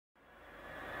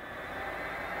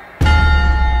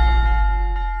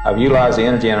I've utilized the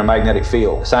energy in a magnetic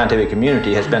field the scientific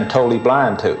community has been totally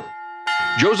blind to.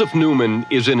 Joseph Newman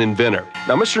is an inventor.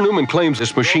 Now, Mr. Newman claims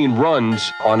this machine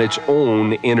runs on its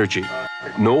own energy.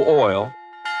 No oil,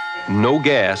 no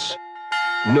gas,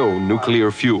 no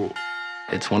nuclear fuel.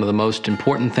 It's one of the most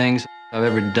important things I've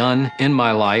ever done in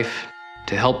my life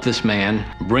to help this man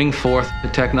bring forth the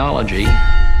technology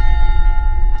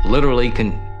literally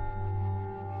can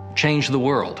change the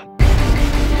world.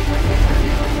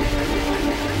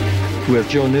 With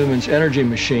Joe Newman's energy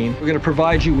machine, we're going to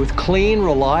provide you with clean,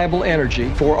 reliable energy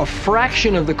for a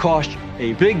fraction of the cost,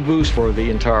 a big boost for the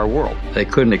entire world. They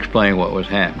couldn't explain what was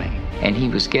happening. And he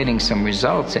was getting some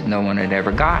results that no one had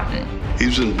ever gotten.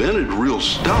 He's invented real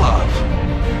stuff.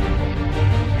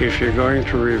 If you're going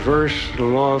to reverse the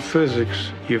law of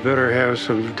physics, you better have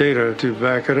some data to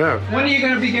back it up. When are you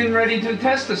going to be getting ready to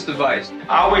test this device?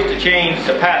 I wish to change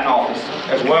the patent office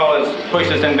as well as push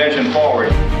this invention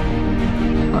forward.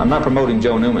 I'm not promoting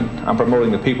Joe Newman. I'm promoting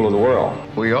the people of the world.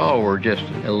 We all were just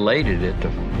elated at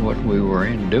what we were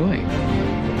doing.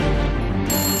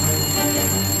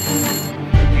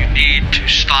 You need to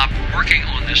stop working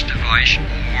on this device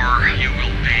or you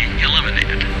will be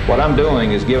eliminated. What I'm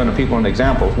doing is giving the people an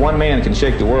example. If one man can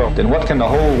shake the world, then what can the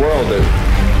whole world do?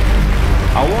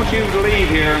 I want you to leave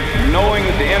here knowing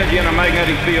that the energy in a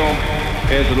magnetic field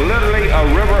is literally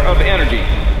a river of energy.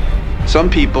 Some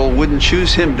people wouldn't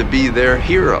choose him to be their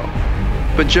hero,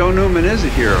 but Joe Newman is a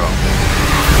hero.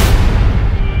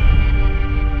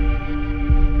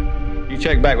 You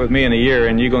check back with me in a year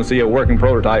and you're going to see a working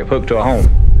prototype hooked to a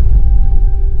home.